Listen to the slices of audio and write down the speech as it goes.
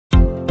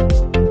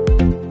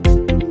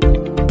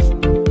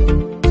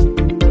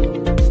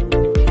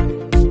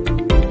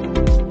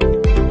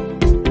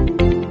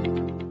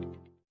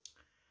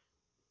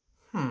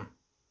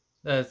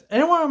Does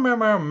anyone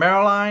remember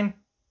Madeline?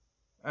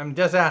 I'm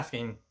just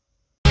asking.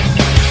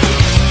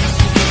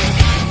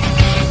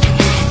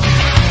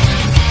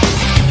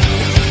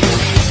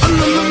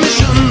 Another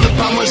mission, the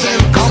powers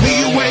and call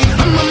me away.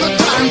 Another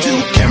time to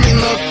carry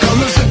the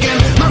colors again.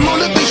 My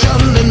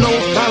motivation and no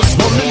fast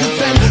one to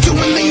defend. To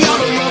win the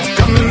honor of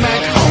coming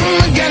back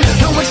home again.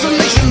 No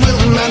explanation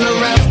will matter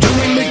after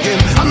we begin.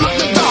 I'm not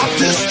the dark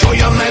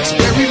destroyer that's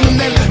buried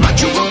within. My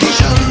true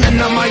vocation and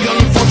not my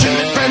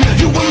unfortunate friend.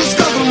 You will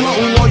discover a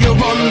warrior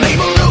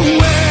unable to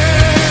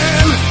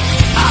win.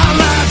 I'll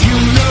have you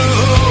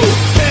know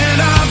that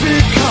I've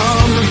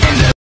become.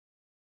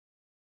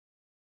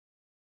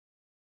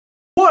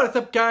 What is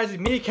up, guys?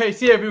 It's me,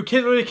 KC, review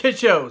Kids Really Kid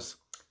Shows.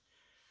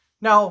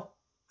 Now,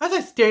 as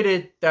I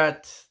stated,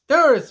 that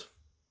there is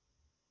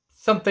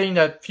something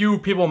that few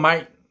people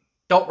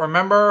don't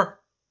remember,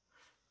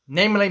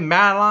 namely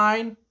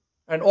Madeline,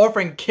 an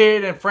orphan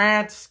kid in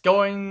France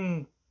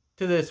going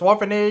to this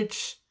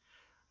orphanage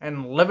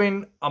and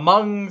living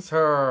amongst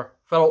her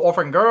fellow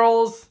orphan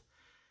girls,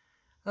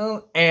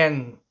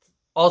 and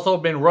also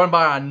been run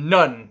by a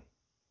nun,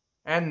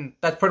 and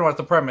that's pretty much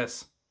the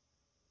premise.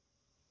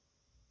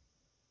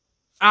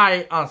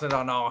 I honestly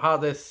don't know how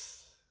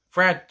this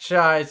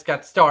franchise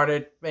got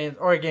started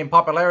or gained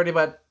popularity,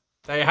 but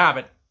there you have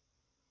it.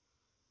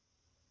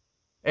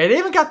 It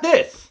even got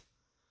this.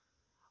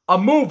 A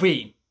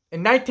movie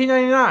in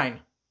 1999.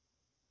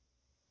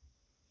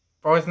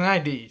 Or it's the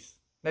 90s.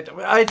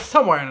 It's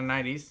somewhere in the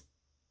 90s.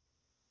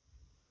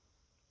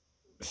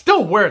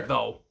 Still weird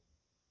though.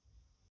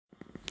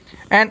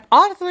 And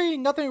honestly,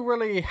 nothing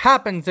really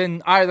happens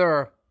in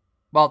either,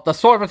 well, the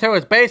source material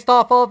is based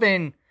off of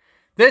in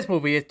this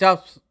movie. It's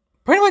just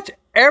pretty much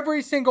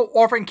every single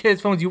orphan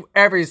kids films you've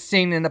ever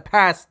seen in the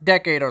past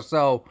decade or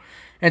so,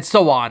 and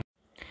so on.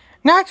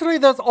 Naturally,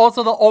 there's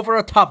also the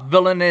over-the-top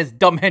villain is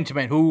Dumb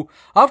Henchman, who,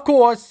 of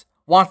course,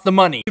 wants the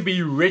money. To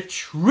be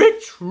rich,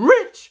 rich,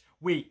 rich,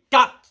 we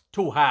got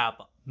to have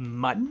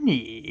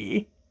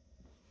money.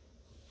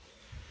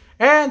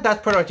 And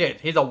that's pretty much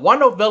it. He's a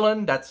one-note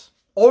villain that's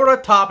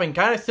over-the-top and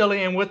kind of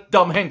silly and with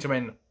Dumb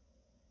Henchman.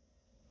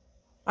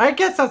 I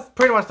guess that's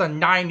pretty much the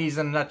 90s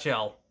in a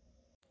nutshell.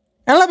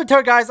 And let me tell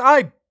you guys,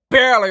 I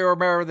barely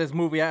remember this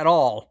movie at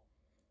all.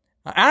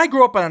 And I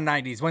grew up in the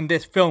 90s when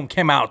this film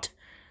came out.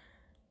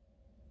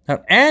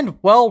 And,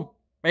 well,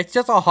 it's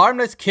just a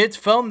harmless kids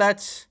film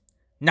that's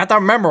not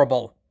that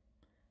memorable.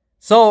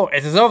 So,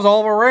 it deserves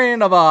all a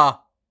rating of a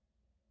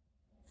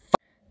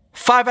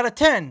 5 out of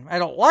 10. I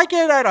don't like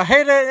it, I don't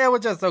hate it, it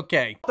was just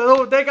okay.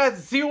 So, there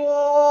guys, see you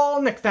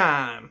all next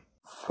time.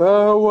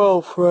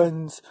 Farewell,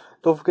 friends.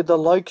 Don't forget to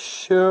like,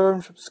 share,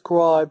 and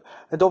subscribe.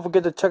 And don't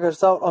forget to check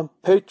us out on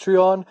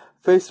Patreon,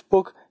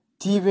 Facebook,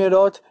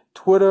 DeviantArt,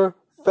 Twitter,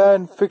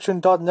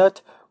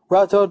 fanfiction.net,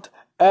 Rattled,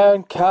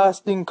 and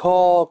Casting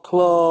Call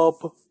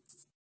Club.